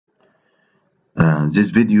this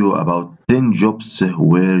video about 10 jobs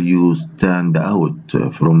where you stand out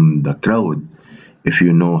from the crowd. If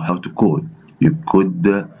you know how to code, you could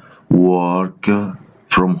work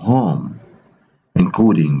from home in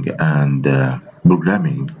coding and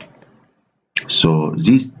programming. So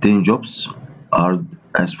these 10 jobs are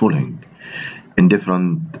as following in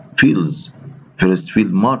different fields. First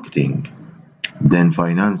field, marketing, then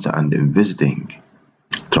finance and investing,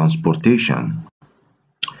 transportation,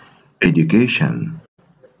 education,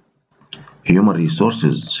 human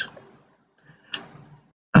resources,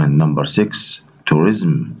 and number 6,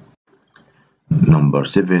 tourism. Number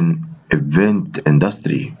 7, event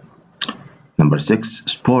industry. Number 6,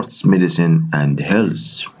 sports medicine and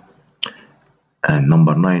health. And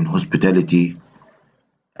number 9, hospitality.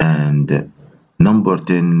 And number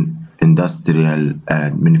 10, industrial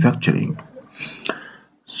and manufacturing.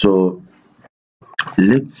 So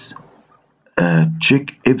let's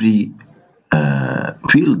check every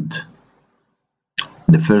field.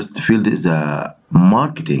 The first field is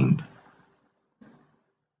marketing.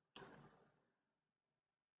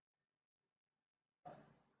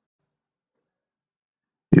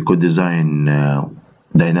 You could design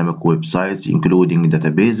dynamic websites including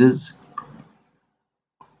databases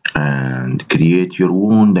and create your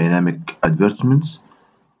own dynamic advertisements.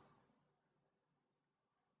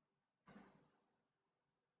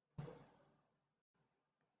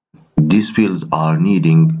 These fields are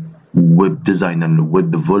needing web design and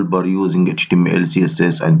web developer using HTML,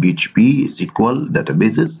 CSS, and PHP, SQL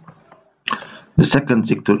databases. The second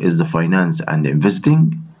sector is the finance and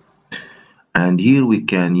investing. And here we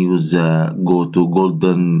can use go to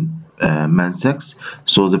Goldman Sachs.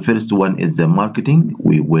 So the first one is the marketing.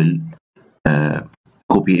 We will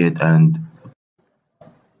copy it and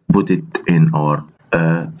put it in our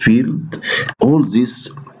field. All these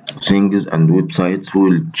things and websites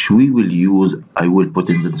which we will use, I will put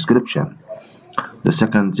in the description. The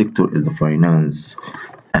second sector is the finance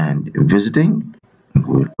and investing.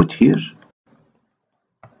 We'll put here.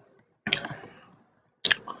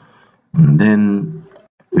 And then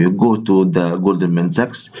we go to the Goldman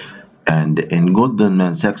Sachs, and in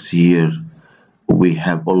Goldman Sachs here we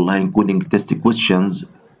have online coding test questions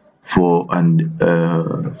for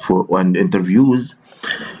interviews.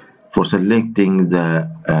 For selecting the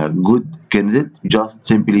good candidate, just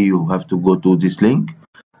simply you have to go to this link,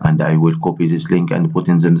 and I will copy this link and put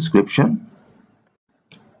in the description.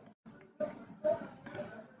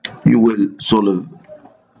 You will solve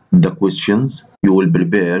the questions you will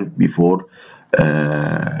prepare before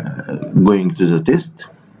going to the test,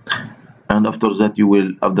 and after that you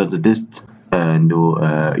will, after the test, and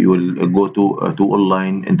you will go to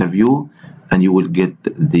online interview, and you will get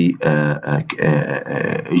the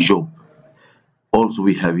job. Also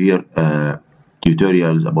we have here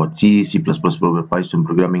tutorials about C, C++, Python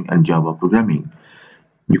programming, and Java programming.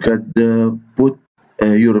 You can put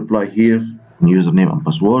your reply here, username and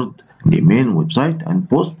password, the email, website, and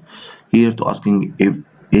post here to asking if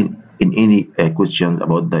in any questions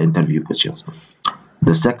about the interview questions.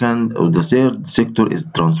 The third sector is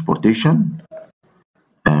transportation.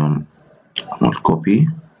 I'll copy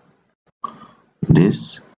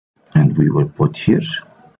this and we will put here,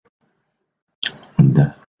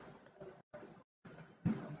 and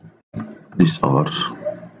these are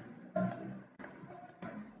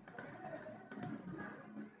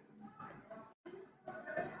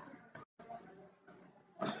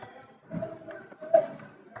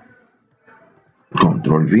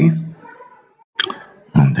Ctrl V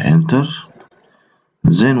and enter.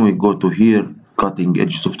 Then we go to here, cutting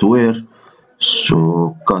edge software.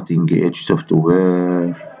 So cutting edge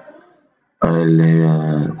software,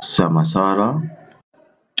 Samsara.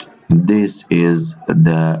 This is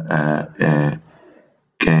the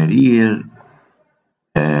career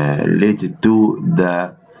related to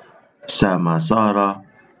the Samsara.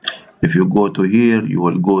 If you go to here, you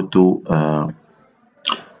will go to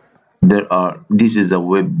this is a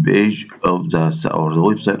web page of the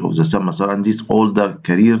website of the Samsara, and this all the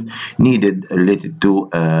career needed related to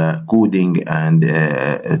coding and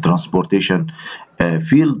transportation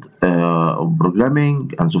field of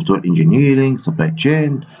programming and software engineering, supply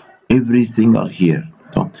chain, everything are here.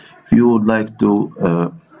 So if you would like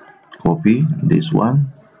to copy this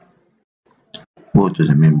one, go to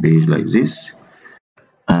the main page like this,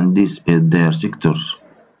 and this is their sector.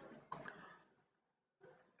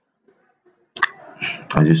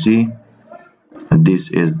 As you see, this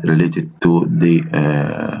is related to the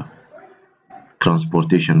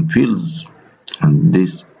transportation fields, and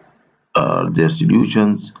these are their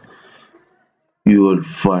solutions. You will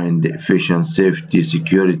find efficient, safety,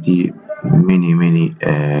 security, many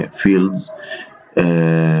fields.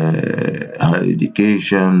 higher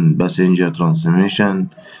education, passenger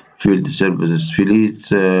transmission, field services, fleets,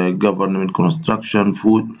 government construction,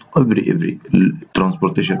 food, every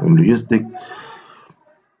transportation and logistics.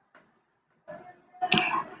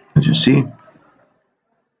 As you see,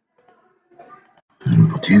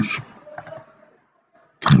 put here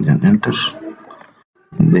and then enter,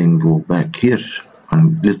 and then go back here,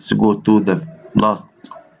 and let's go to the last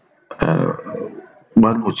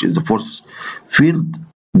one, which is the fourth field,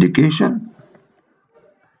 education.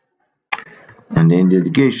 And in the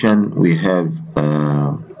education we have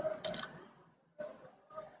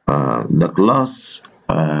the class,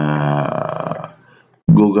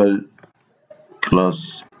 Google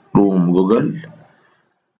Classroom, Google,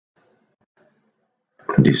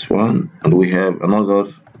 this one. And we have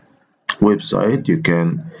another website, you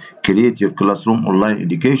can create your classroom online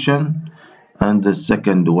education. And the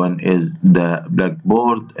second one is the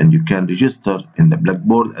Blackboard, and you can register in the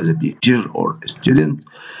Blackboard as a teacher or a student,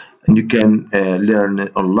 and you can learn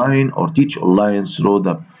online or teach online through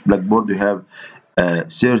the Blackboard. You have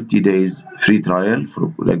 30 days free trial for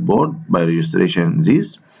Blackboard by registration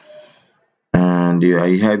this. And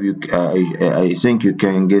I think you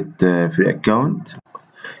can get a free account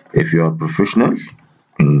if you are professional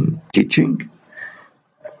in teaching.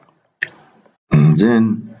 And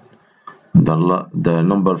then the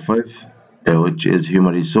number 5, which is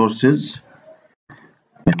human resources.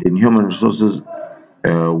 And in human resources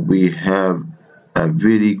we have a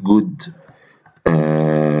very good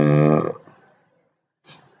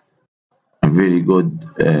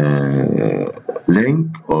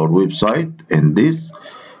link or website in this,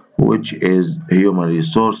 which is human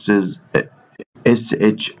resources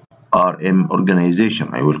SHRM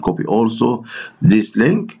organization. I will copy also this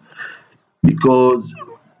link, because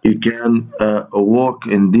you can work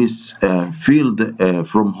in this field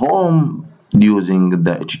from home using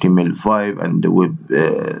the HTML5 and the web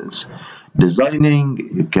designing.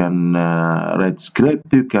 You can write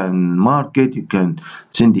script, you can market, you can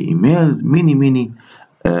send emails. Many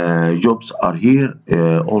jobs are here.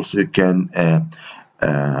 Also you can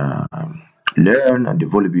learn and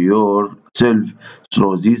develop yourself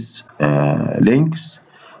through these links.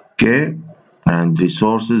 Okay. And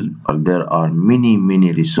resources, there are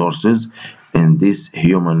many resources in this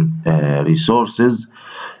human resources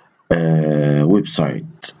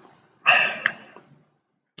website.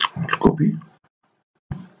 I'll copy,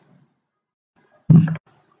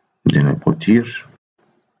 then I put here.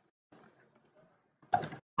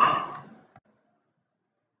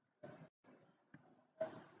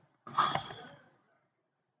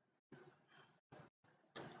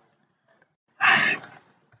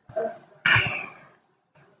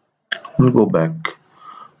 We'll go back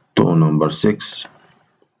to number 6,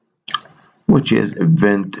 which is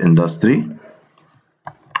event industry.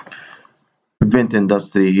 Event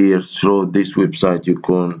industry, here through this website you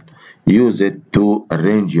can use it to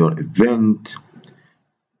arrange your event.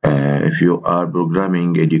 If you are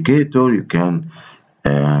programming educator, you can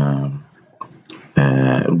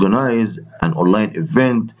organize an online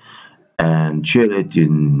event and share it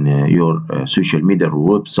in your social media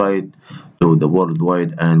or website to the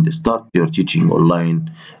worldwide, and start your teaching online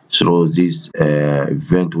through this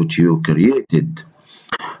event which you created.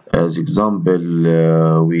 As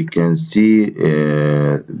example, we can see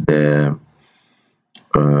the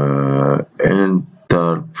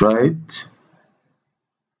Enterprise.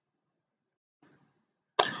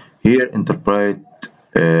 Here, Enterprise,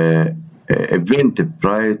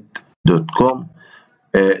 Eventbrite.com.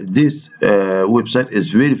 This website is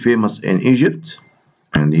very famous in Egypt,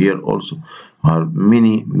 and here also are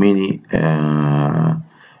many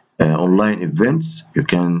online events. You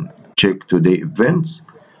can check today events.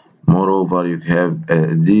 Moreover, you have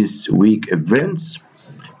this week events,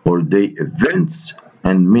 all day events,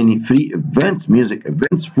 and many free events, music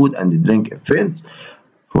events, food and drink events,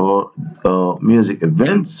 for music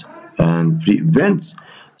events and free events.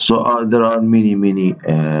 So there are many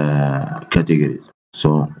categories.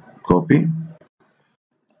 So copy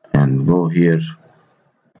and go here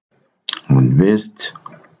and paste.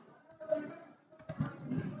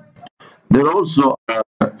 There are also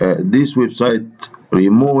this website,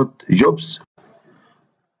 remote jobs.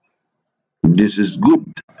 This is good,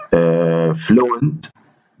 fluent,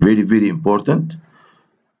 very important.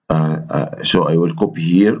 So I will copy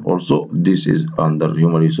here also. This is under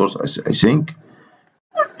human resource, I think.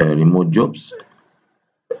 Remote jobs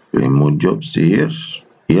here.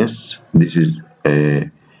 Yes, this is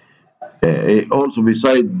also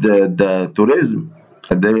beside the tourism,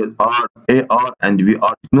 there are AR and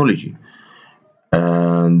VR technology.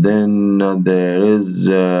 And then there is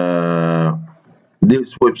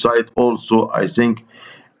this website also, I think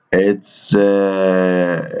it's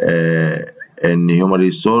in human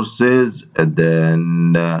resources, and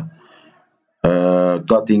then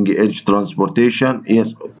cutting edge transportation.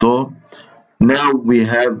 Yes, so now we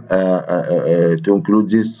have to include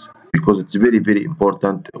this because it's a very, very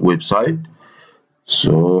important website.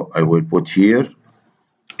 So I will put here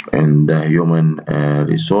in the human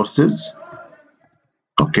resources.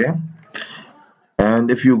 Okay.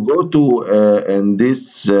 And if you go to in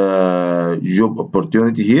this job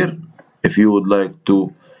opportunity here, if you would like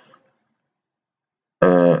to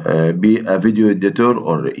be a video editor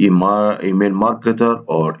or email marketer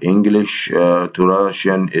or English to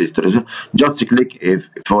Russian editor, just click if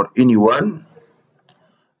for anyone,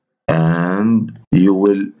 and you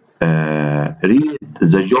will read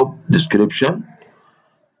the job description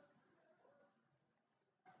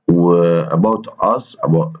about us,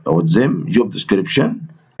 about them, job description.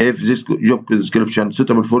 If this job description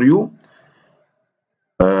suitable for you,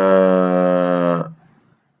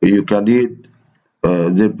 you can read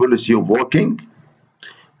the policy of working,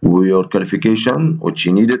 your qualification which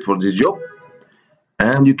you needed for this job,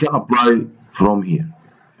 and you can apply from here.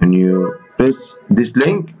 When you press this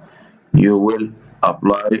link, you will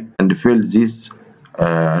apply and fill this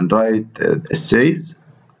and write essays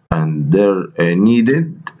and their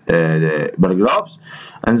needed paragraphs,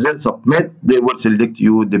 and then submit. They will select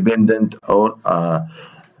you dependent or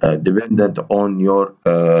dependent on your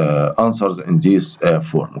answers in this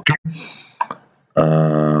form. Okay.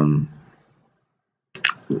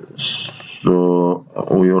 So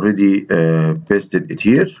we already pasted it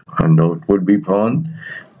here, and it will be found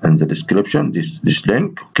in the description, this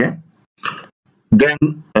link. Okay. Then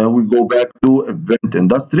we go back to event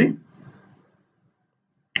industry.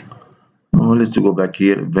 Let's go back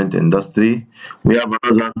here, event industry. We have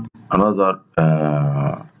another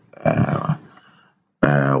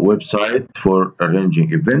website for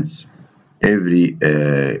arranging events. Every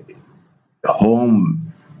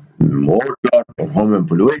home worker or home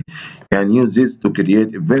employee can use this to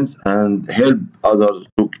create events and help others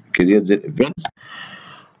to create their events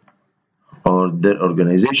or their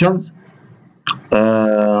organizations.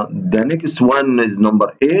 The next one is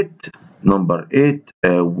number 8. Number 8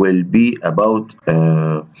 will be about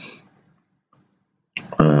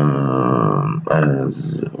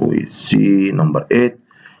as we see, number 8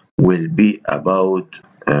 will be about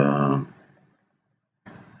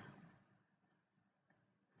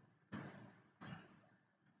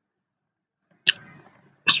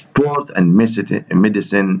sport and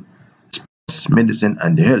medicine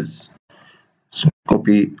and health. So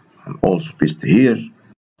copy and also paste here.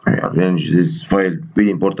 I arrange this file, very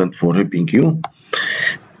important for helping you.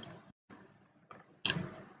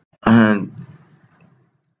 And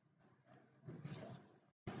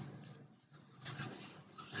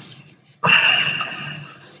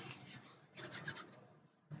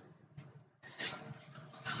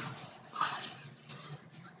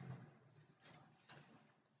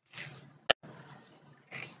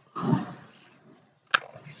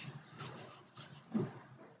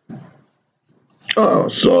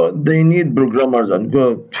so they need programmers and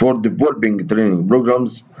go for developing training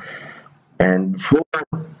programs and for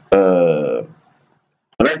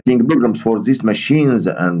writing programs for these machines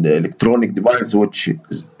and electronic devices, which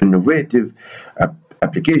is innovative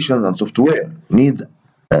applications and software needs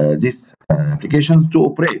these applications to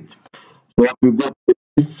operate. So if we go to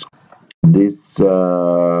this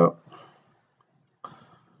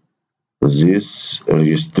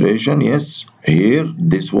registration, yes, here,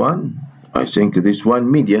 this one, I think this one,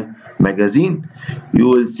 media magazine, you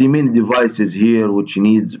will see many devices here which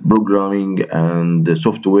needs programming and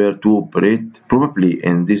software to operate probably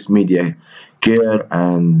in this media care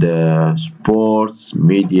and sports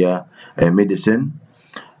media medicine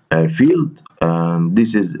field.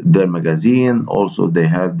 This is their magazine. Also they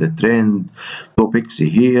have the trend topics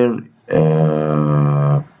here,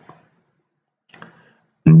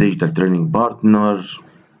 digital training partner,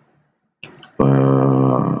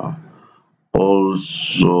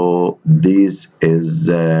 also this is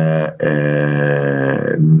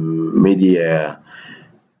media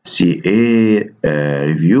CA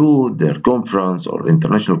review, their conference or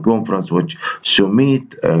international conference, which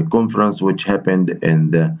summit conference which happened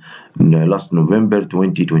in the last November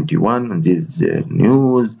 2021. And this is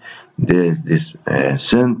news. This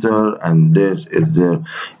center, and this is the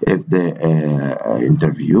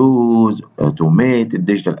interviews, automate,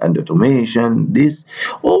 digital and automation.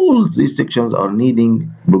 All these sections are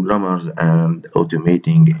needing programmers and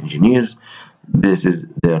automating engineers. This is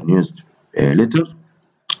their news letter.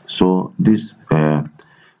 So this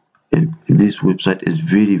this website is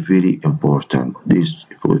very important. This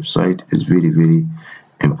website is very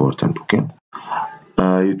important. Okay,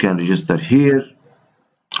 you can register here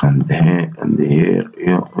and here and here.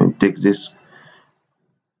 And take this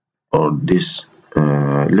or this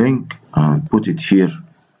link and put it here,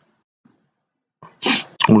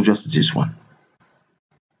 or just this one.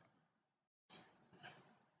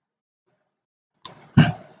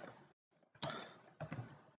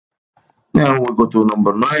 Now we go to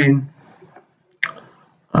number 9,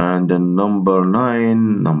 and then number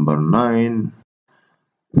nine,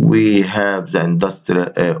 we have the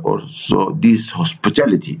industrial also this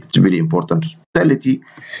hospitality. It's very important. Hospitality,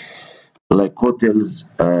 like hotels,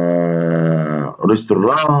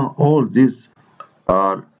 restaurant, all these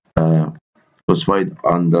are classified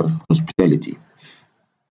under hospitality.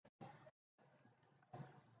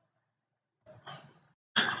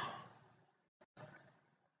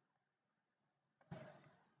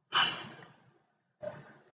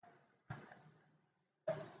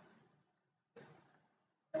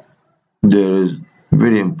 There is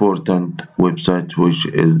very important website which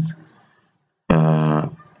is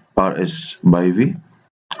RS by V.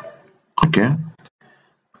 Okay,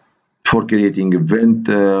 for creating event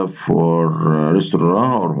for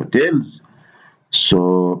restaurant or hotels.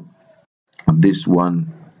 So this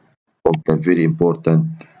one of the very important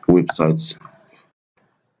websites.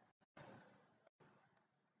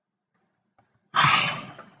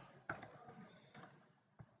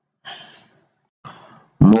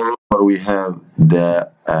 Moreover, we have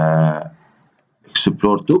the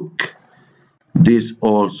Explore Took. This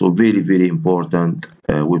also very important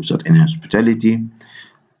website in hospitality.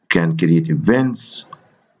 Can create events,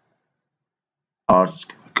 arts,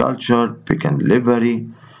 culture, pick and delivery,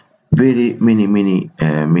 very many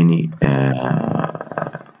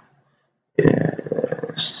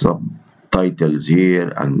subtitles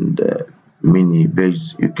here, and many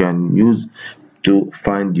pages you can use to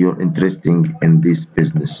find your interesting in this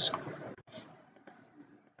business.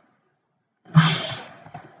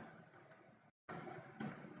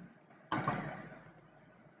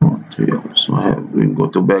 What we also have, we go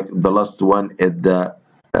to back. The last one is the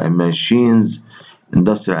machines,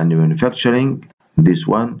 industrial and manufacturing. This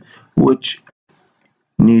one, which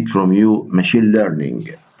need from you machine learning.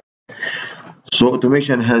 So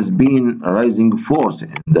automation has been a rising force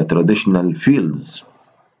in the traditional fields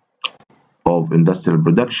of industrial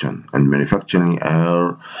production and manufacturing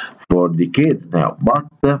for decades now, but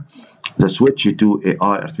the switch to AI,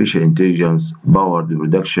 artificial intelligence, powered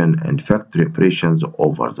production and factory operations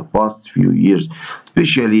over the past few years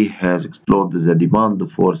especially has explored the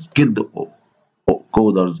demand for skilled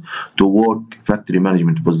coders to work factory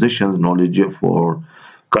management positions, knowledge for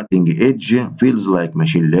cutting edge fields like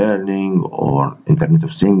machine learning or Internet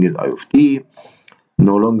of Things, IoT,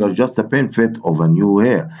 no longer just a benefit of a new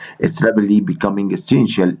era. It's rapidly becoming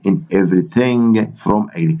essential in everything from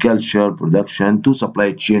agriculture, production to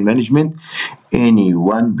supply chain management.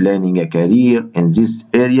 Anyone planning a career in these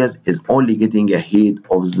areas is only getting ahead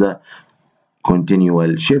of the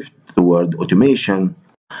continual shift toward automation.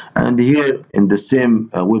 And here in the same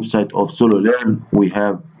website of SoloLearn, we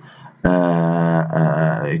have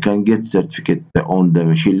you can get certificate on the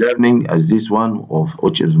machine learning as this one of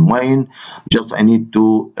which is mine. Just I need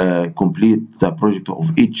to complete the project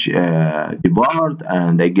of each depart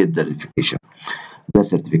and I get the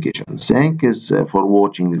certification. Thanks for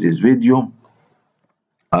watching this video.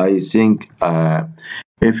 I think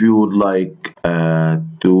if you would like I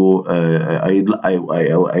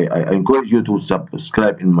encourage you to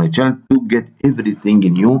subscribe in my channel to get everything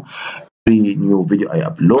new, every new video I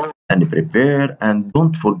upload and prepare. And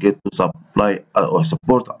don't forget to supply or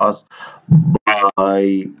support us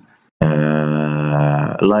by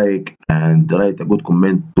like and write a good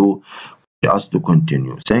comment to us to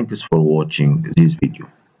continue. Thanks for watching this video.